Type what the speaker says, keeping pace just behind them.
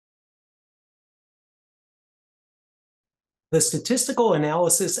The Statistical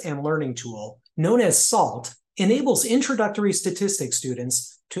Analysis and Learning Tool, known as SALT, enables introductory statistics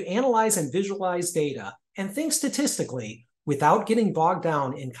students to analyze and visualize data and think statistically without getting bogged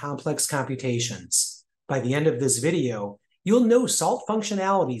down in complex computations. By the end of this video, you'll know SALT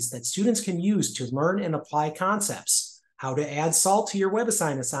functionalities that students can use to learn and apply concepts, how to add SALT to your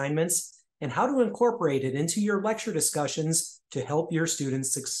WebAssign assignments, and how to incorporate it into your lecture discussions to help your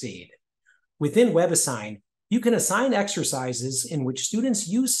students succeed. Within WebAssign, you can assign exercises in which students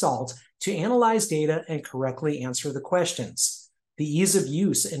use SALT to analyze data and correctly answer the questions. The ease of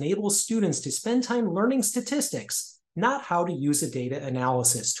use enables students to spend time learning statistics, not how to use a data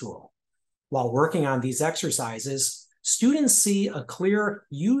analysis tool. While working on these exercises, students see a clear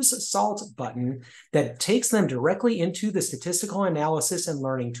Use SALT button that takes them directly into the Statistical Analysis and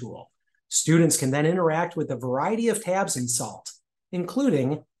Learning Tool. Students can then interact with a variety of tabs in SALT,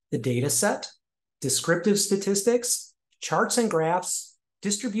 including the data set, descriptive statistics, charts and graphs,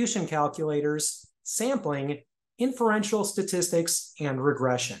 distribution calculators, sampling, inferential statistics, and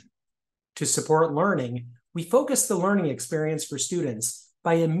regression. To support learning, we focus the learning experience for students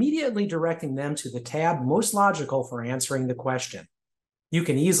by immediately directing them to the tab most logical for answering the question. You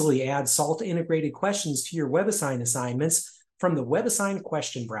can easily add SALT integrated questions to your WebAssign assignments from the WebAssign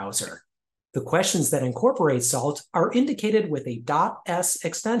question browser. The questions that incorporate SALT are indicated with a .s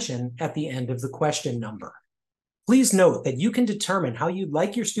extension at the end of the question number. Please note that you can determine how you'd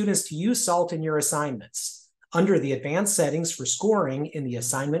like your students to use SALT in your assignments. Under the advanced settings for scoring in the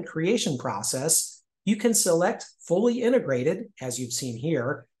assignment creation process, you can select Fully Integrated, as you've seen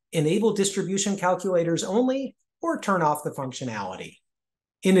here, enable distribution calculators only, or turn off the functionality.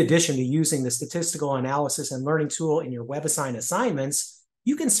 In addition to using the Statistical Analysis and Learning Tool in your WebAssign assignments,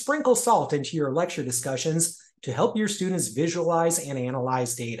 you can sprinkle SALT into your lecture discussions to help your students visualize and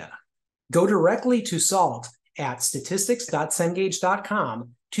analyze data. Go directly to SALT at statistics.cengage.com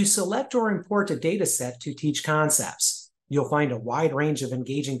to select or import a data set to teach concepts. You'll find a wide range of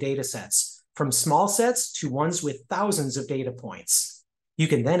engaging data sets, from small sets to ones with thousands of data points. You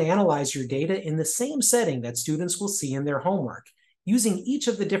can then analyze your data in the same setting that students will see in their homework, using each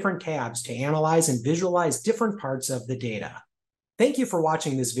of the different tabs to analyze and visualize different parts of the data. Thank you for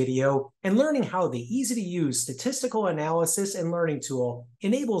watching this video and learning how the easy-to-use Statistical Analysis and Learning Tool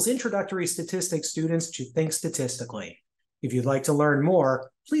enables introductory statistics students to think statistically. If you'd like to learn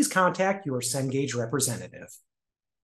more, please contact your Cengage representative.